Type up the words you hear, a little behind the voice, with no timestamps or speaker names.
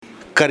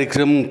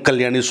कार्यक्रम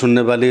कल्याणी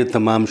सुनने वाले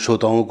तमाम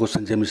श्रोताओं को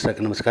संजय मिश्रा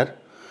का नमस्कार।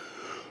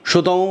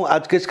 श्रोताओं,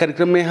 आज के इस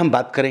कार्यक्रम में हम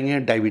बात करेंगे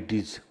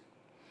डायबिटीज़।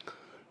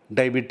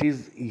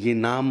 डायबिटीज़ ये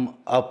नाम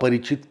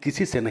अपरिचित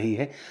किसी से नहीं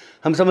है।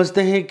 हम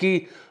समझते हैं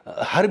कि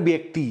हर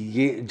व्यक्ति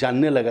ये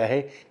जानने लगा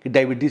है कि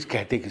डायबिटीज़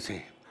कहते किसे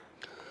हैं,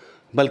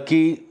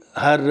 बल्कि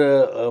हर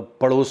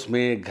पड़ोस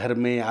में, घर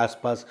में,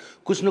 आसपास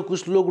कुछ न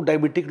कुछ लोग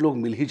डायबिटिक लोग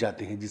मिल ही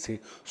जाते हैं जिसे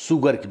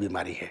शुगर की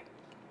बीमारी है।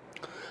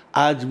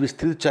 आज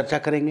विस्तृत चर्चा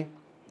करेंगे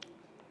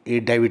ये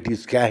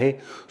डायबिटीज़ क्या है,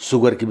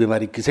 शुगर की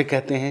बीमारी किसे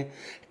कहते हैं,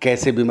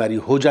 कैसे बीमारी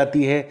हो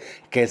जाती है,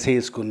 कैसे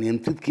इसको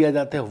नियंत्रित किया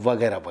जाता है,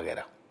 वगैरह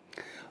वगैरह।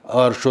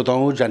 और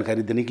श्रोताओं को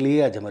जानकारी देने के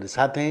लिए आज हमारे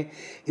साथ हैं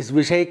इस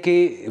विषय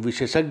के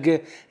विशेषज्ञ,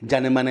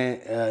 जाने माने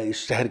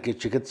इस शहर के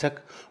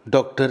चिकित्सक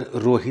डॉक्टर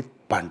रोहित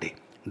पांडे।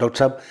 डॉक्टर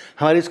साहब,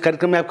 हमारे इस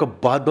कार्यक्रम में आपका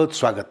बहुत बहुत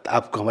स्वागत।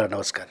 आपको हमारा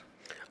नमस्कार।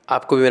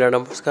 आपको भी मेरा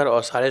नमस्कार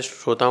और सारे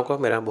श्रोताओं को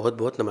मेरा बहुत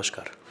बहुत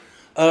नमस्कार।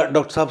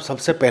 डॉक्टर साहब,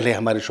 सबसे पहले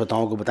हमारे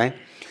श्रोताओं को बताएं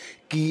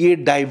कि ये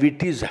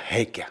डायबिटीज़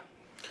है क्या?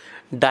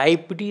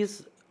 डायबिटीज़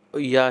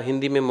या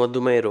हिंदी में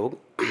मधुमेह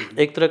रोग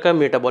एक तरह का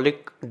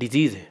मेटाबॉलिक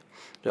डिजीज़ है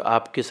जो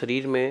आपके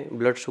शरीर में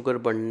ब्लड शुगर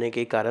बढ़ने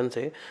के कारण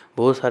से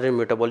बहुत सारे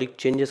मेटाबॉलिक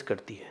चेंजेस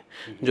करती है,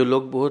 जो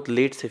लोग बहुत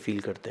लेट से फील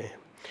करते हैं।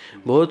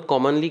 बहुत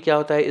कॉमनली क्या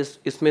होता है,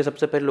 इसमें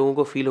सबसे पहले लोगों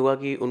को फील होगा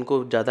कि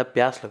उनको ज़्यादा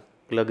प्यास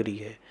लग रही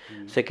है।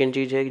 सेकेंड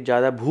चीज़ है कि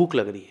ज़्यादा भूख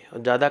लग रही है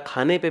और ज़्यादा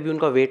खाने पे भी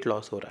उनका वेट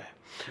लॉस हो रहा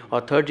है।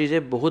 और थर्ड चीज़ है,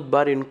 बहुत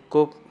बार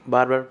इनको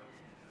बार बार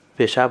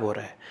पेशाब हो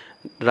रहा है,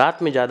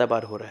 रात में ज़्यादा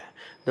बार हो रहा है।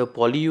 तो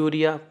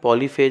पॉलीयूरिया,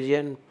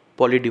 पॉलीफेजिया,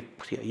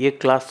 पॉलीडिप्सिया, ये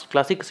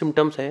क्लासिक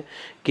सिम्टम्स है।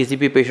 किसी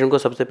भी पेशेंट को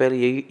सबसे पहले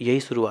यही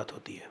शुरुआत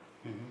होती है।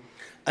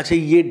 अच्छा,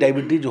 ये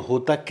डायबिटीज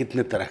होता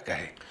कितने तरह का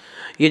है?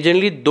 ये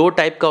जनरली 2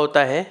 टाइप का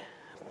होता है,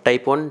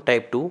 टाइप 1,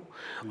 टाइप 2,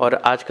 और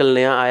आजकल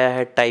नया आया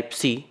है टाइप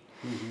सी।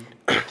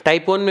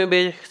 टाइप 1 में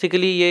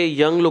बेसिकली ये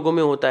यंग लोगों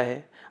में होता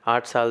है,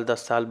 8 साल,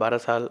 10 साल, 12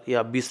 साल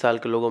या 20 साल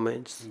के लोगों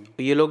में।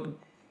 ये लोग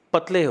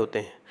पतले होते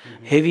हैं,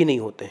 हेवी नहीं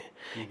होते हैं,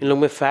 इन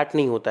लोगों में फैट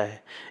नहीं होता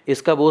है।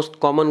 इसका बहुत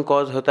कॉमन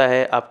कॉज होता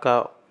है आपका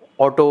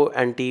ऑटो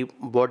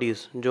एंटीबॉडीज़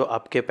जो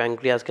आपके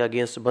पैंक्रियाज के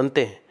अगेंस्ट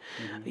बनते हैं।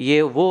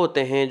 ये वो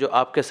होते हैं जो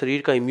आपके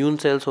शरीर का इम्यून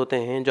सेल्स होते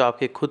हैं, जो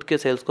आपके खुद के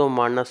सेल्स को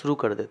मारना शुरू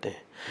कर देते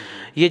हैं।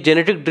 ये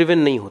जेनेटिक ड्रिवन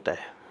नहीं होता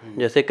है,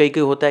 जैसे कई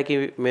होता है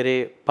कि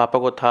मेरे पापा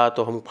को था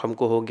तो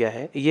हमको हो गया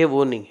है। ये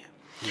वो नहीं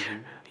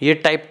है। ये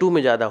टाइप 2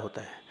 में ज़्यादा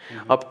होता है।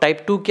 अब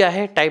टाइप 2 क्या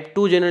है? टाइप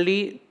 2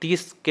 जनरली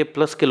 30 के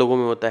प्लस के लोगों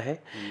में होता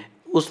है।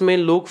 उसमें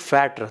लोग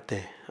फैट रहते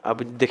हैं।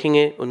 अब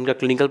देखेंगे उनका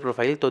क्लिनिकल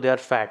प्रोफाइल तो दे आर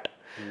फैट,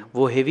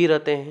 वो हेवी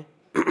रहते हैं।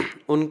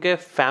 उनके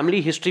फैमिली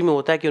हिस्ट्री में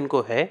होता है कि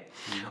उनको है,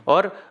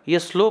 और ये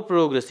स्लो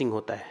प्रोग्रेसिंग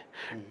होता है।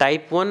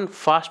 टाइप 1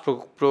 फास्ट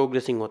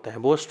प्रोग्रेसिंग होता है,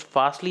 बहुत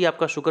फास्टली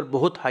आपका शुगर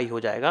बहुत हाई हो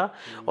जाएगा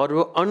और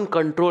वो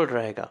अनकंट्रोल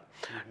रहेगा।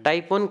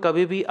 टाइप 1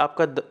 कभी भी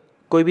आपका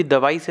कोई भी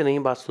दवाई से नहीं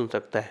बात सुन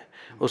सकता है,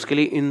 उसके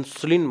लिए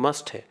इंसुलिन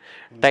मस्ट है।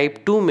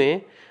 टाइप 2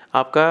 में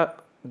आपका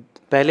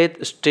पहले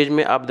स्टेज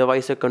में आप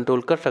दवाई से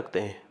कंट्रोल कर सकते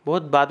हैं,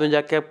 बहुत बाद में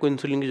जाके आपको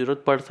इंसुलिन की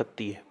ज़रूरत पड़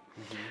सकती है।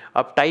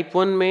 अब टाइप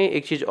 1 में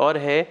एक चीज़ और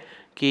है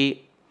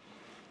कि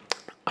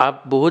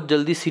आप बहुत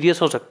जल्दी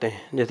सीरियस हो सकते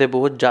हैं। जैसे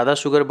बहुत ज़्यादा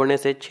शुगर बढ़ने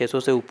से, 600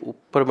 से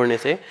ऊपर बढ़ने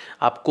से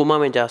आप कोमा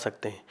में जा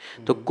सकते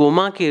हैं। तो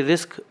कोमा की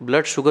रिस्क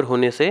ब्लड शुगर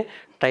होने से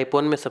टाइप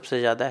 1 में सबसे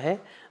ज़्यादा है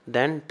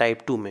देन टाइप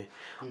 2 में।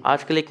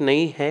 आजकल एक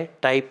नई है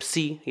टाइप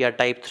सी या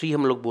टाइप 3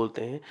 हम लोग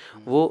बोलते हैं।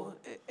 वो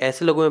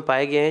ऐसे लोगों में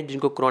पाए गए हैं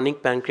जिनको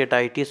क्रॉनिक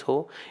पैंक्रियाटाइटिस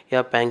हो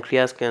या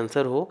पैंक्रियाज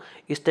कैंसर हो।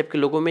 इस टाइप के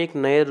लोगों में एक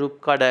नए रूप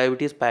का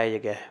डायबिटीज़ पाया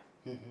गया है।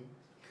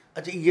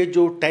 अच्छा, ये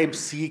जो टाइप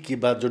सी की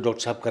बात जो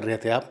डॉक्टर साहब कर रहे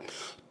थे आप,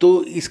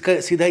 तो इसका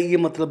सीधा ये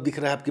मतलब दिख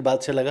रहा है आपकी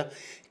बात से लगा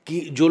कि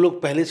जो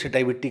लोग पहले से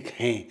डायबिटिक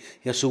हैं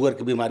या शुगर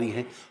की बीमारी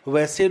हैं,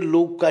 वैसे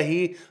लोग का ही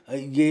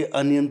ये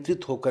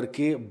अनियंत्रित होकर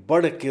के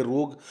बढ़ के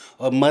रोग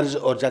और मर्ज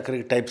और जाकर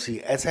के टाइप सी,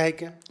 ऐसा है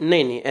क्या?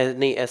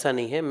 नहीं, ऐसा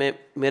नहीं है।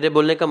 मेरे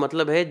बोलने का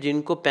मतलब है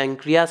जिनको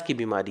पैंक्रियाज की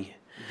बीमारी है,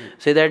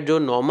 से दैट जो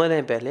नॉर्मल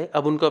है पहले,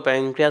 अब उनको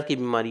पैंक्रियाज की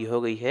बीमारी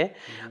हो गई है।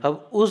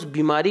 अब उस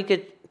बीमारी के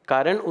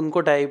कारण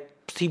उनको टाइप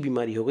सी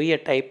बीमारी हो गई या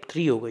टाइप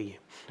 3 हो गई है।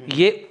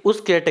 ये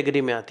उस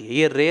कैटेगरी में आती है।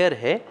 ये रेयर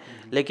है,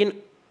 लेकिन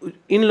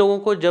इन लोगों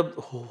को जब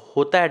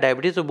होता है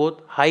डायबिटीज़ तो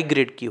बहुत हाई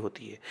ग्रेड की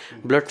होती है।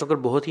 ब्लड शुगर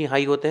बहुत ही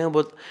हाई होते हैं,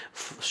 बहुत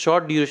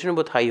शॉर्ट ड्यूरेशन में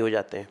बहुत हाई हो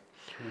जाते हैं।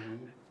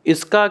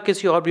 इसका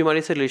किसी और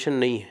बीमारी से रिलेशन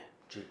नहीं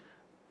है।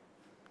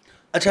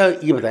 अच्छा,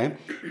 ये बताएं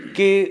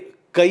कि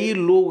कई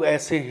लोग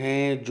ऐसे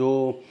हैं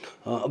जो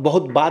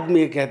बहुत बाद में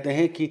ये कहते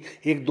हैं कि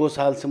 1-2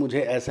 साल से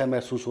मुझे ऐसा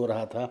महसूस हो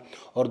रहा था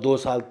और 2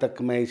 साल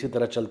तक मैं इसी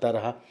तरह चलता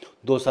रहा।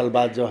 2 साल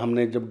बाद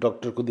जब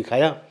डॉक्टर को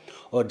दिखाया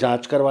और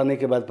जांच करवाने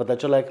के बाद पता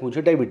चला कि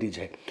मुझे डायबिटीज़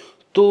है।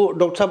 तो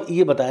डॉक्टर साहब,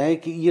 ये बताएं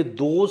कि ये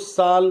 2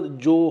 साल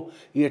जो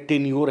ये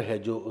टेन्योर है,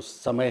 जो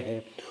समय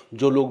है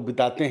जो लोग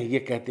बिताते हैं, ये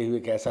कहते हुए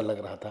कैसा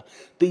लग रहा था,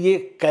 तो ये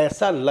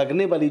कैसा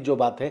लगने वाली जो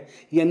बात है,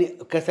 यानी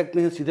कह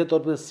सकते हैं सीधे तौर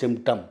पर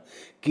सिम्टम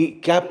कि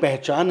क्या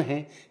पहचान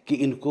है कि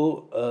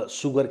इनको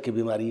शुगर की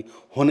बीमारी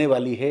होने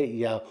वाली है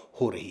या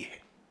हो रही है?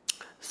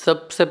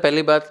 सबसे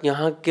पहली बात,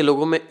 यहाँ के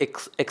लोगों में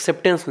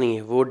एक्सेप्टेंस नहीं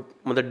है। वो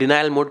मतलब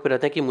डिनायल मोड पे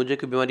रहते हैं कि मुझे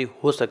कोई बीमारी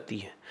हो सकती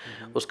है।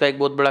 उसका एक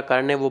बहुत बड़ा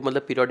कारण है वो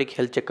मतलब पीरियोडिक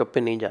हेल्थ चेकअप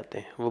पे नहीं जाते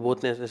हैं, वो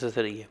बहुत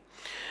नेसेसरी है।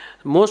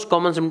 मोस्ट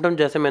कॉमन सिम्टम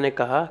जैसे मैंने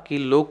कहा कि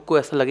लोग को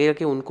ऐसा लगेगा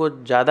कि उनको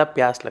ज़्यादा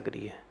प्यास लग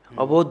रही है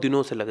और बहुत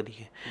दिनों से लग रही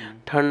है,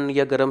 ठंड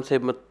या गर्म से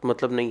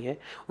मतलब नहीं है,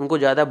 उनको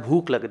ज़्यादा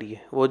भूख लग रही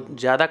है, वो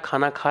ज़्यादा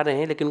खाना खा रहे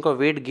हैं लेकिन उनका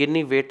वेट गेन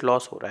नहीं, वेट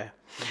लॉस हो रहा है,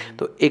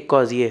 तो एक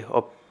कॉज ये है।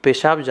 और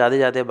पेशाब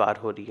ज़्यादा बाहर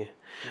हो रही है,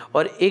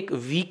 और एक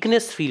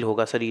वीकनेस फील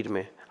होगा शरीर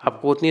में,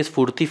 आपको उतनी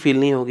स्फूर्ति फील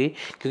नहीं होगी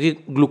क्योंकि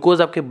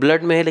ग्लूकोज आपके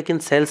ब्लड में है लेकिन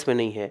सेल्स में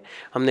नहीं है।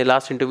 हमने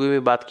लास्ट इंटरव्यू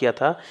में बात किया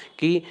था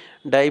कि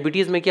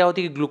डायबिटीज़ में क्या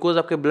होती है कि ग्लूकोज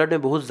आपके ब्लड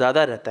में बहुत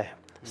ज़्यादा रहता है,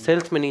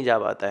 सेल्स में नहीं जा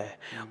पाता है,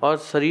 और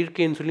शरीर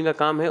के इंसुलिन का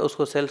काम है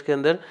उसको सेल्स के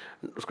अंदर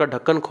उसका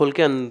ढक्कन खोल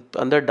के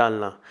अंदर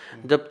डालना।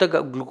 जब तक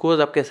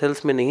ग्लूकोज आपके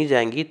सेल्स में नहीं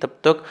जाएंगी तब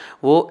तक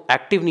वो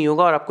एक्टिव नहीं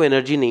होगा और आपको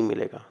एनर्जी नहीं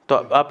मिलेगा। तो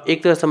आप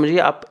एक तरह समझिए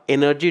आप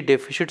एनर्जी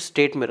डेफिशिट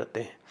स्टेट में रहते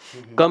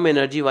हैं, कम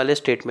एनर्जी वाले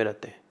स्टेट में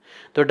रहते हैं।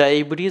 तो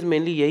डायबिटीज़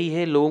मेनली यही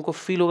है, लोगों को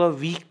फील होगा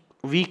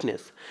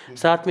वीकनेस,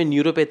 साथ में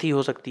न्यूरोपैथी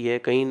हो सकती है,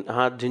 कहीं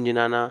हाथ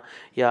झिंझिनाना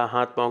या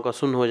हाथ पांव का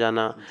सुन्न हो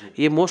जाना,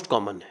 ये मोस्ट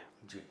कॉमन है।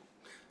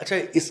 अच्छा,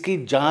 इसकी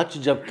जांच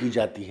जब की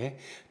जाती है,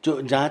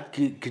 जो जांच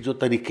की जो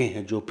तरीके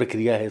हैं, जो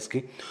प्रक्रिया है इसकी,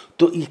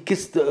 तो ये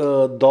किस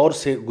दौर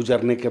से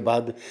गुजरने के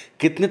बाद,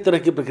 कितने तरह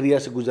की प्रक्रिया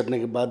से गुजरने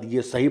के बाद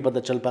ये सही पता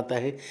चल पाता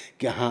है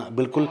कि हाँ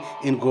बिल्कुल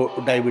इनको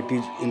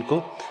डायबिटीज़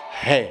इनको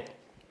है?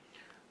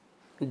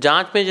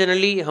 जांच में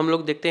जनरली हम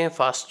लोग देखते हैं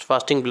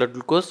फास्टिंग ब्लड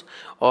ग्लूकोज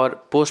और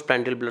post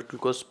prandial blood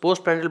glucose.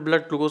 Post prandial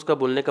blood glucose का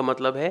बोलने का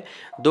मतलब है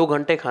 2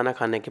 घंटे खाना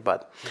खाने के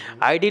बाद।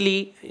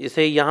 आइडियली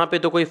इसे यहाँ पे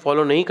तो कोई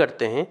फॉलो नहीं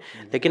करते हैं,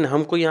 लेकिन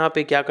हमको यहाँ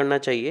पे क्या करना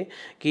चाहिए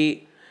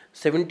कि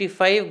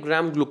 75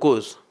 ग्राम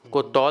ग्लूकोज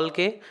को तौल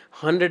के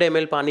 100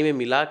 ml पानी में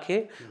मिला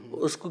के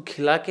उसको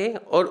खिला के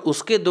और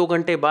उसके 2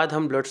 घंटे बाद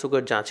हम ब्लड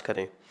शुगर जाँच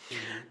करें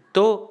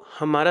तो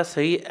हमारा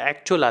सही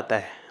एक्चुअल आता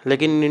है।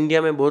 लेकिन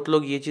इंडिया में बहुत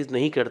लोग ये चीज़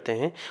नहीं करते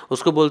हैं,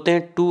 उसको बोलते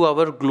हैं 2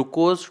 आवर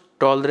ग्लूकोज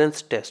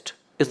टॉलरेंस टेस्ट।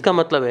 इसका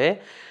मतलब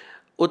है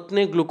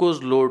उतने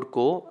ग्लूकोज लोड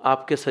को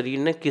आपके शरीर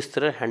ने किस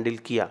तरह हैंडल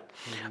किया।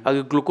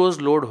 अगर ग्लूकोज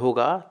लोड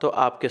होगा तो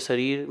आपके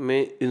शरीर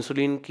में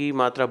इंसुलिन की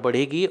मात्रा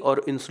बढ़ेगी,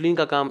 और इंसुलिन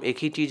का काम एक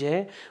ही चीज़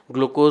है,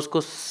 ग्लूकोज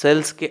को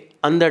सेल्स के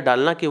अंदर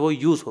डालना कि वो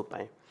यूज़ हो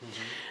पाए।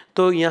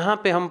 तो यहाँ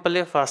पे हम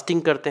पहले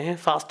फास्टिंग करते हैं।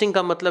 फास्टिंग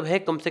का मतलब है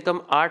कम से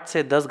कम 8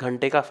 से 10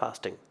 घंटे का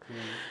फास्टिंग।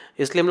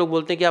 इसलिए हम लोग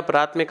बोलते हैं कि आप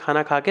रात में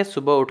खाना खा के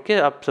सुबह उठ के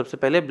आप सबसे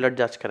पहले ब्लड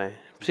जांच कराएं।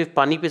 सिर्फ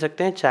पानी पी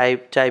सकते हैं,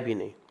 चाय भी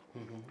नहीं।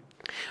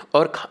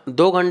 और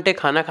 2 घंटे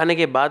खाना खाने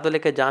के बाद वाले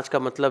का जांच का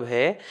मतलब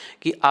है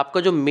कि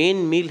आपका जो मेन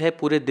मील है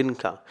पूरे दिन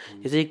का,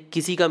 जैसे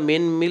किसी का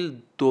मेन मील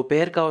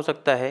दोपहर का हो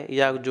सकता है,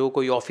 या जो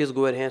कोई ऑफिस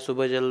गोअर हैं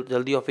सुबह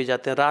जल्दी ऑफिस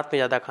जाते हैं, रात में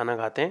ज़्यादा खाना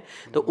खाते हैं,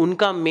 तो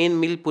उनका मेन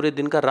मील पूरे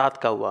दिन का रात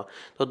का हुआ,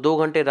 तो 2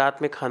 घंटे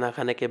रात में खाना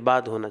खाने के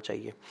बाद होना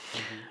चाहिए।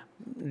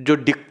 जो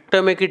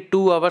डिक्टम है कि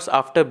 2 आवर्स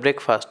आफ्टर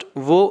ब्रेकफास्ट,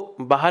 वो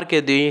बाहर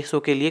के देशों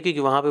के लिए, क्योंकि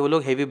वहाँ पे वो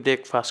लोग हेवी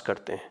ब्रेकफास्ट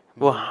करते हैं,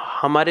 वो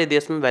हमारे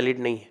देश में वैलिड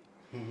नहीं है।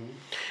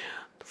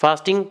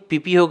 फास्टिंग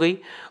पीपी हो गई।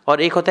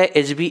 और एक होता है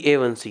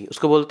HbA1c,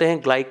 उसको बोलते हैं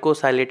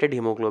ग्लाइकोसाइलेटेड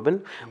हीमोग्लोबिन।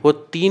 वो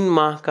 3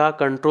 माह का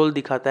कंट्रोल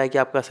दिखाता है कि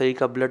आपका शरीर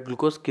का ब्लड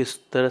ग्लूकोज किस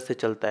तरह से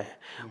चलता है।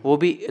 वो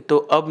भी तो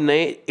अब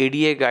नए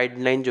ADA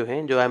गाइडलाइन जो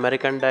हैं, जो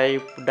अमेरिकन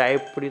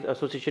डायबिटीज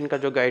एसोसिएशन का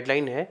जो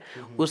गाइडलाइन है,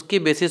 उसके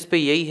बेसिस पे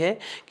यही है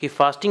कि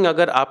फास्टिंग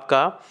अगर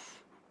आपका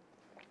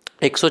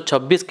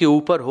 126 के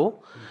ऊपर हो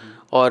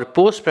और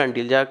पोस्ट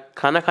प्रैंडियल या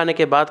खाना खाने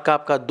के बाद का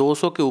आपका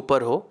 200 के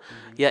ऊपर हो,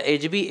 या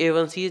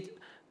HbA1c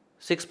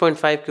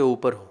 6.5 के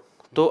ऊपर हो,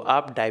 तो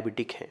आप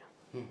डायबिटिक हैं।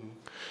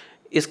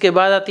 इसके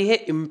बाद आती है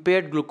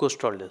इम्पेयर्ड ग्लूकोज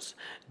टॉलरेंस,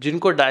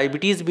 जिनको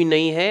डायबिटीज़ भी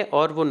नहीं है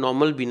और वो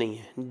नॉर्मल भी नहीं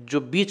है,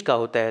 जो बीच का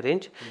होता है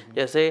रेंज,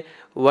 जैसे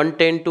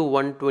 110 to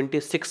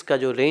 126 का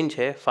जो रेंज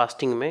है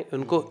फास्टिंग में,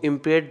 उनको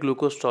इम्पेयर्ड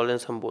ग्लूकोज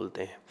टॉलरेंस हम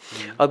बोलते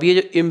हैं। अब ये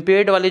जो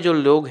इम्पेयर्ड वाले जो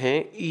लोग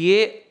हैं,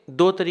 ये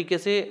 2 तरीके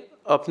से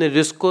अपने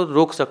रिस्क को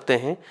रोक सकते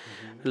हैं।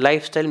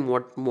 लाइफस्टाइल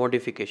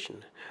मॉडिफिकेशन,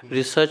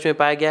 रिसर्च में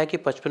पाया गया है कि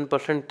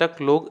 55% तक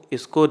लोग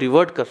इसको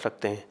रिवर्ट कर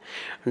सकते हैं,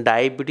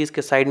 डायबिटीज़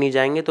के साइड नहीं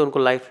जाएंगे, तो उनको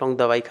लाइफ लॉन्ग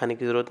दवाई खाने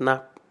की ज़रूरत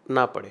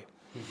ना पड़े।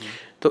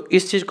 तो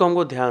इस चीज़ को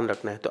हमको ध्यान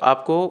रखना है। तो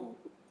आपको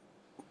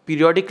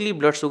पीरियोडिकली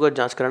ब्लड शुगर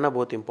जांच कराना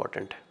बहुत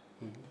इंपॉर्टेंट है।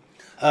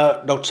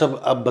 डॉक्टर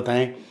साहब, आप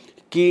बताएं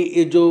कि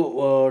ये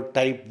जो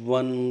टाइप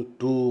 1,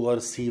 2 और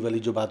C वाली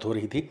जो बात हो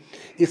रही थी,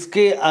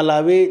 इसके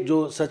अलावे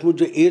जो सचमुच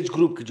जो एज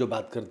ग्रुप की जो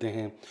बात करते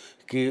हैं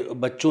कि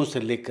बच्चों से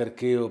लेकर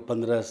के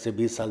 15 से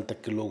 20 साल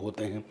तक के लोग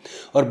होते हैं,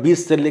 और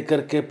 20 से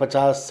लेकर के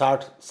 50,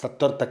 60,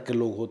 70 तक के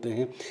लोग होते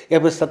हैं, या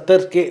फिर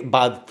 70 के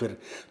बाद फिर,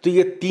 तो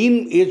ये 3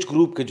 एज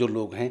ग्रुप के जो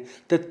लोग हैं,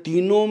 तो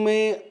तीनों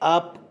में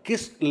आप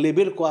किस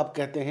लेवल को आप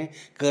कहते हैं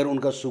कि अगर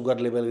उनका शुगर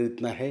लेवल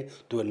इतना है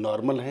तो वे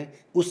नॉर्मल है,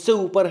 उससे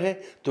ऊपर है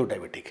तो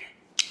डायबिटिक है?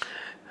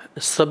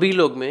 सभी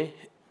लोग में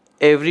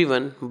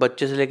एवरीवन,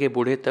 बच्चे से लेकर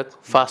बूढ़े तक,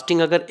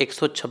 फास्टिंग अगर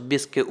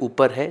 126 के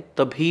ऊपर है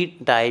तभी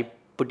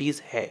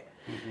डायबिटीज़ है।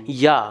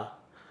 या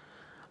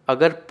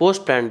अगर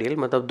पोस्ट प्रैंडियल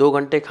मतलब 2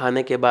 घंटे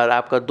खाने के बाद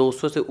आपका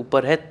 200 से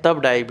ऊपर है तब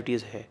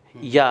डायबिटीज़ है,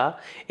 या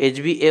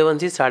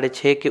HbA1c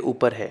 6.5 के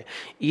ऊपर है।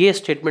 ये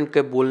स्टेटमेंट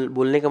के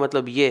बोलने का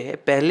मतलब ये है,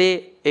 पहले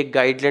एक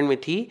गाइडलाइन में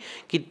थी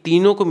कि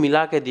तीनों को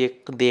मिला के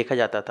देखा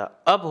जाता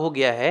था, अब हो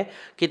गया है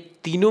कि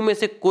तीनों में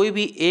से कोई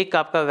भी एक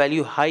आपका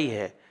वैल्यू हाई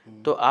है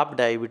तो आप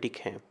डायबिटिक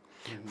हैं।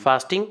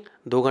 फास्टिंग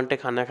 2 घंटे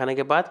खाना खाने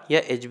के बाद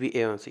या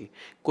HbA1c,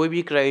 कोई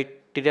भी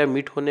क्राइटेरिया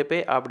मीट होने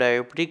पे आप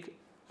डायबिटिक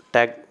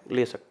टैग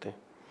ले सकते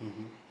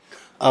हैं।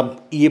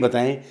 अब ये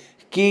बताएं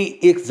कि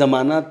एक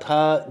ज़माना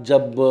था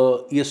जब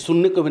ये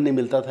सुनने को भी नहीं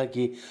मिलता था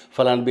कि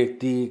फलान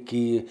व्यक्ति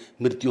की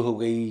मृत्यु हो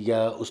गई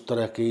या उस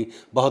तरह की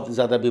बहुत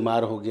ज़्यादा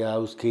बीमार हो गया,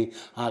 उसकी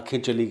आंखें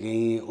चली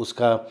गईं,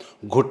 उसका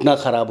घुटना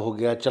ख़राब हो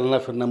गया, चलना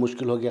फिरना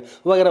मुश्किल हो गया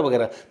वगैरह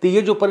वगैरह। तो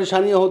ये जो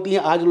परेशानियां होती हैं,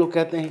 आज लोग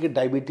कहते हैं कि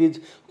डायबिटीज़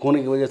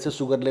होने की वजह से,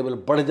 शुगर लेवल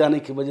बढ़ जाने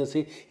की वजह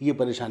से ये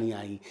परेशानियाँ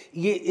आई।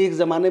 ये एक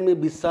ज़माने में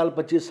 20 साल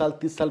 25 साल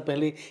 30 साल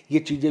पहले ये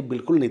चीज़ें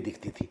बिल्कुल नहीं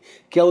दिखती थी।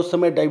 क्या उस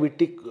समय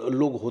डायबिटिक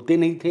लोग होते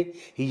नहीं थे,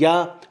 या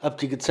अब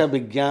चिकित्सा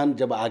विज्ञान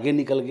जब आगे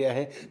निकल गया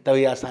है तब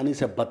ये आसानी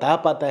से बता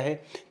पाता है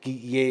कि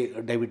ये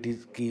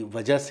डायबिटीज़ की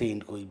वजह से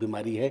इनको ये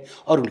बीमारी है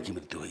और उनकी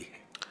मृत्यु हुई है?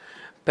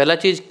 पहला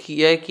चीज़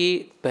यह है कि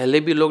पहले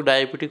भी लोग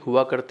डायबिटिक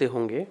हुआ करते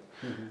होंगे,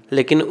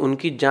 लेकिन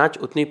उनकी जांच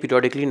उतनी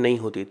पीरियडिकली नहीं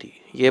होती थी।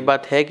 ये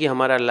बात है कि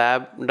हमारा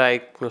लैब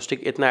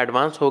डायग्नोस्टिक इतना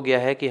एडवांस हो गया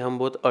है कि हम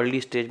बहुत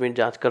अर्ली स्टेज में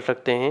जांच कर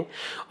सकते हैं,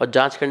 और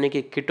जांच करने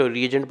की किट और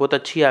रिएजेंट बहुत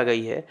अच्छी आ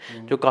गई है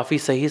जो काफ़ी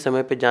सही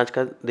समय पे जांच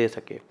कर दे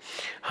सके।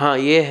 हाँ,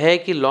 ये है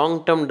कि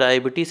लॉन्ग टर्म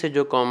डायबिटीज़ से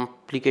जो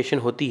कॉम्प्लिकेशन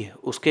होती है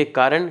उसके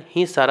कारण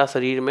ही सारा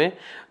शरीर में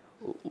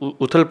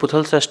उथल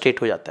पुथल सा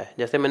स्टेट हो जाता है।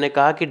 जैसे मैंने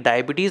कहा कि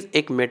डायबिटीज़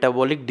एक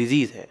मेटाबॉलिक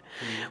डिजीज़ है,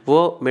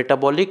 वो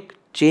मेटाबॉलिक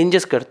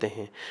चेंजेस करते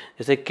हैं,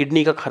 जैसे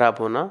किडनी का ख़राब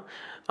होना,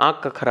 आँख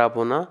का ख़राब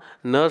होना,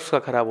 नर्व्स का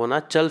ख़राब होना,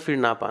 चल फिर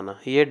ना पाना,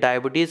 ये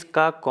डायबिटीज़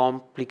का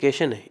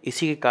कॉम्प्लिकेशन है,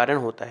 इसी के कारण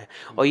होता है।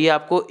 और ये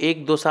आपको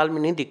 1-2 साल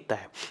में नहीं दिखता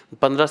है,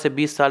 15 से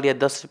 20 साल या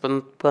 10 से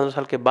 15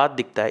 साल के बाद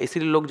दिखता है।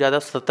 इसीलिए लोग ज़्यादा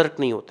सतर्क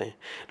नहीं होते हैं।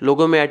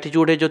 लोगों में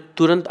एटीट्यूड है जो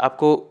तुरंत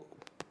आपको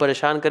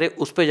परेशान करे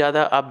उस पर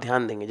ज़्यादा आप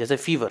ध्यान देंगे। जैसे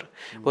फीवर,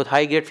 बहुत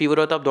हाई ग्रेड फीवर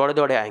हो तो आप दौड़े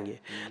दौड़े आएंगे,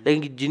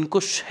 लेकिन जिनको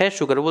है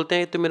शुगर बोलते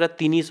हैं तो मेरा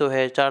 300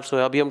 है 400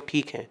 है, अभी हम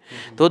ठीक हैं,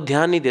 तो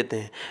ध्यान नहीं देते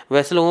हैं।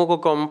 वैसे लोगों को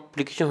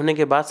कॉम्प्लिकेशन होने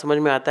के बाद समझ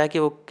में आता है कि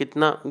वो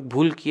कितना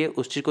भूल किए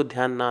उस चीज़ को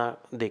ध्यान ना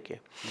दे के।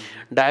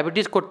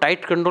 डायबिटीज़ को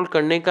टाइट कंट्रोल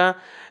करने का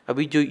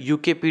अभी जो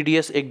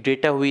UKPDS एक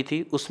डेटा हुई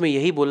थी उसमें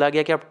यही बोला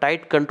गया कि आप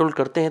टाइट कंट्रोल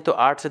करते हैं तो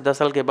 8 से 10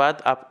 साल के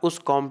बाद आप उस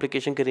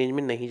कॉम्प्लिकेशन के रेंज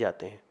में नहीं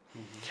जाते हैं।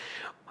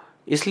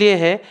 इसलिए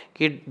है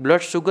कि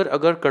ब्लड शुगर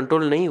अगर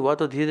कंट्रोल नहीं हुआ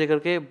तो धीरे धीरे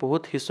करके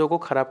बहुत हिस्सों को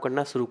ख़राब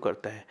करना शुरू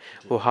करता है।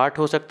 वो हार्ट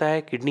हो सकता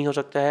है, किडनी हो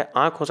सकता है,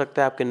 आँख हो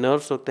सकता है, आपके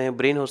नर्व्स होते हैं,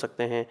 ब्रेन हो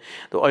सकते हैं,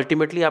 तो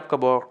अल्टीमेटली आपका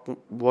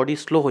बॉडी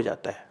स्लो हो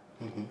जाता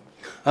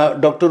है।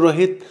 डॉक्टर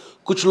रोहित,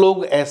 कुछ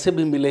लोग ऐसे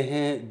भी मिले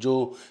हैं जो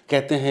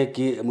कहते हैं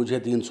कि मुझे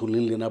तो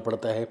इंसुलिन लेना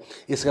पड़ता है,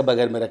 इसके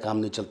बगैर मेरा काम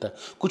नहीं चलता।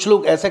 कुछ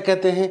लोग ऐसा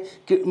कहते हैं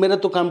कि मेरा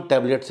तो काम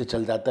टैबलेट से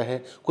चल जाता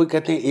है। कोई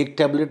कहते हैं एक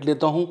टैबलेट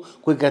लेता हूँ,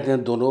 कोई कहते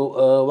हैं दोनों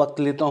वक्त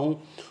लेता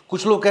हूँ।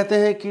 कुछ लोग कहते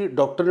हैं कि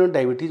डॉक्टर ने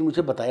डायबिटीज़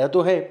मुझे बताया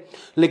तो है,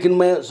 लेकिन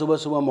मैं सुबह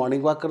सुबह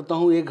मॉर्निंग वॉक करता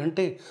हूँ 1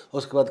 घंटे,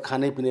 उसके बाद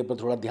खाने पीने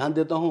पर थोड़ा ध्यान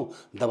देता हूँ,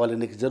 दवा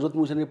लेने की ज़रूरत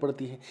मुझे नहीं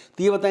पड़ती है।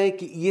 तो ये बताएं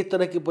कि ये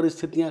तरह की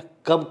परिस्थितियाँ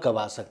कब कब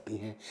आ सकती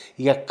हैं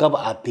या कब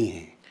आती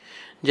हैं?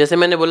 जैसे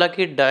मैंने बोला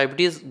कि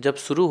डायबिटीज़ जब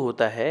शुरू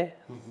होता है,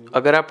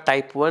 अगर आप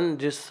टाइप 1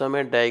 जिस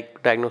समय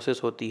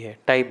डायग्नोसिस होती है,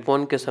 टाइप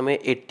 1 के समय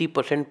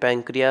 80%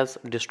 पैंक्रियाज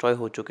डिस्ट्रॉय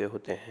हो चुके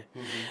होते हैं,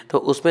 तो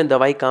उसमें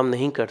दवाई काम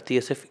नहीं करती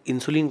है, सिर्फ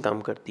इंसुलिन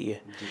काम करती है।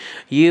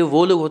 ये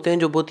वो लोग होते हैं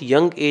जो बहुत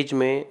यंग एज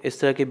में इस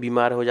तरह के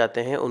बीमार हो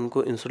जाते हैं,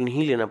 उनको इंसुलिन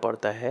ही लेना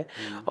पड़ता है,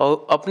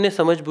 और अपने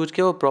समझ बूझ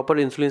के वो प्रॉपर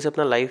इंसुलिन से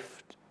अपना लाइफ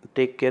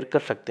टेक केयर कर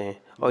सकते हैं,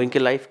 और इनकी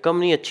लाइफ कम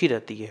नहीं अच्छी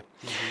रहती है।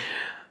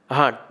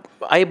 हाँ,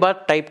 आई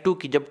बात टाइप 2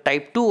 की। जब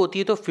टाइप 2 होती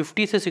है तो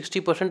 50 से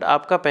 60%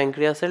 आपका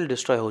पैंक्रियास सेल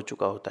डिस्ट्रॉय हो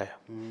चुका होता है।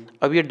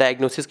 अब ये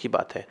डायग्नोसिस की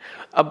बात है।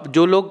 अब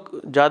जो लोग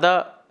ज़्यादा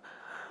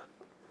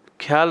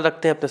ख्याल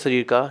रखते हैं अपने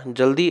शरीर का,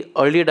 जल्दी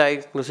अर्ली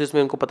डायग्नोसिस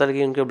में उनको पता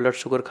लगे उनके ब्लड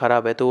शुगर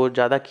ख़राब है, तो वो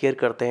ज़्यादा केयर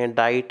करते हैं।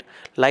 डाइट,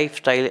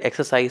 लाइफस्टाइल,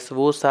 एक्सरसाइज,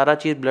 वो सारा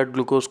चीज़ ब्लड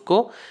ग्लूकोज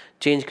को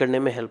चेंज करने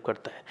में हेल्प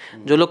करता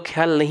है। जो लोग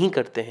ख्याल नहीं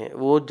करते हैं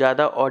वो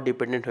ज़्यादा और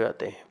डिपेंडेंट हो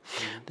जाते हैं।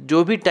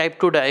 जो भी टाइप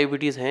 2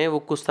 डायबिटीज़ हैं वो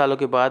कुछ सालों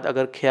के बाद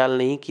अगर ख्याल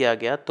नहीं किया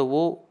गया तो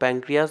वो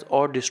पैंक्रियाज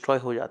और डिस्ट्रॉय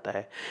हो जाता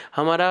है।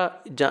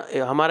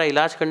 हमारा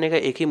इलाज करने का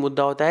एक ही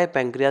मुद्दा होता है,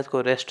 पैंक्रियाज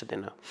को रेस्ट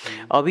देना।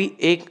 अभी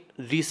एक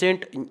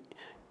रिसेंट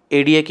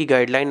ADA की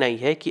गाइडलाइन आई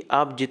है कि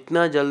आप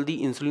जितना जल्दी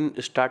इंसुलिन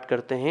स्टार्ट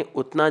करते हैं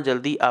उतना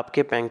जल्दी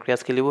आपके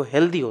पैंक्रियाज के लिए वो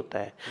हेल्दी होता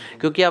है,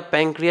 क्योंकि आप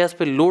पैंक्रियाज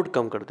पे लोड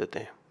कम कर देते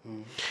हैं।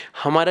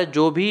 हमारा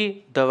जो भी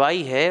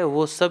दवाई है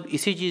वो सब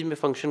इसी चीज़ में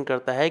फंक्शन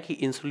करता है कि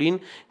इंसुलिन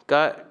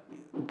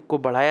को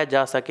बढ़ाया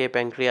जा सके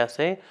पैंक्रियाज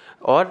से,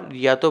 और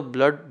या तो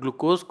ब्लड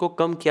ग्लूकोज को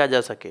कम किया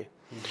जा सके।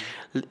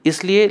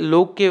 इसलिए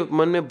लोग के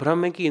मन में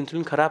भ्रम है कि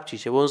इंसुलिन ख़राब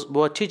चीज़ है,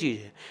 वो अच्छी चीज़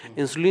है।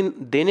 इंसुलिन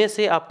देने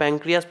से आप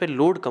पैंक्रियाज पे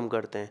लोड कम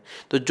करते हैं।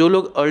 तो जो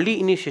लोग अर्ली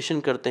इनिशिएशन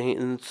करते हैं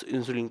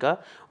इंसुलिन का,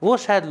 वो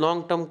शायद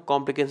लॉन्ग टर्म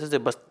कॉम्प्लिकेशन से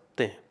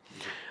बचते हैं।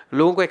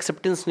 लोगों को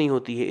एक्सेप्टेंस नहीं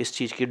होती है इस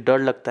चीज़ की, डर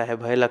लगता है,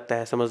 भय लगता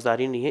है,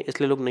 समझदारी नहीं है,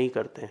 इसलिए लोग नहीं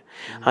करते हैं।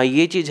 हाँ,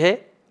 ये चीज़ है,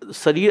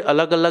 शरीर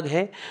अलग अलग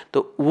है,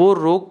 तो वो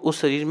रोग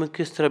उस शरीर में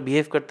किस तरह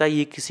बिहेव करता है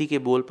ये किसी के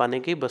बोल पाने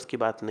की बस की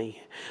बात नहीं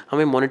है।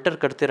 हमें मॉनिटर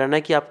करते रहना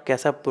है कि आप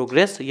कैसा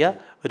प्रोग्रेस या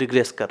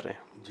रिग्रेस कर रहे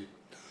हैं।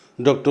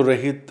 डॉक्टर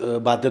रोहित,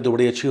 बातें तो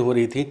बड़ी अच्छी हो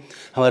रही थी,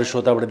 हमारे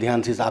श्रोता बड़े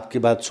ध्यान से आपकी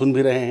बात सुन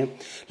भी रहे हैं,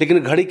 लेकिन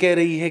घड़ी कह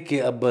रही है कि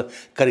अब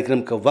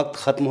कार्यक्रम का वक्त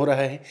ख़त्म हो रहा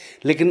है।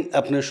 लेकिन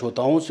अपने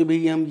श्रोताओं से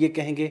भी हम ये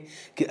कहेंगे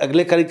कि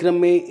अगले कार्यक्रम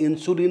में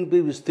इंसुलिन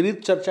पर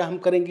विस्तृत चर्चा हम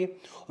करेंगे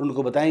और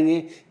उनको बताएंगे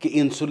कि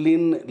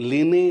इंसुलिन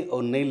लेने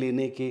और नहीं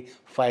लेने के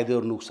फ़ायदे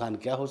और नुकसान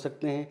क्या हो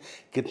सकते हैं,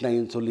 कितना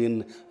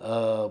इंसुलिन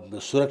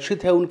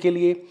सुरक्षित है उनके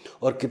लिए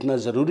और कितना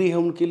ज़रूरी है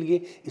उनके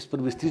लिए, इस पर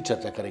विस्तृत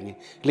चर्चा करेंगे।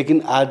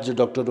 लेकिन आज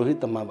डॉक्टर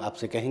रोहित, हम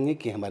आपसे कहेंगे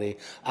कि हमारे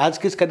आज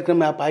के इस कार्यक्रम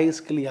में आप आए,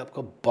 इसके लिए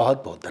आपका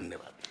बहुत बहुत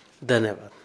धन्यवाद। धन्यवाद।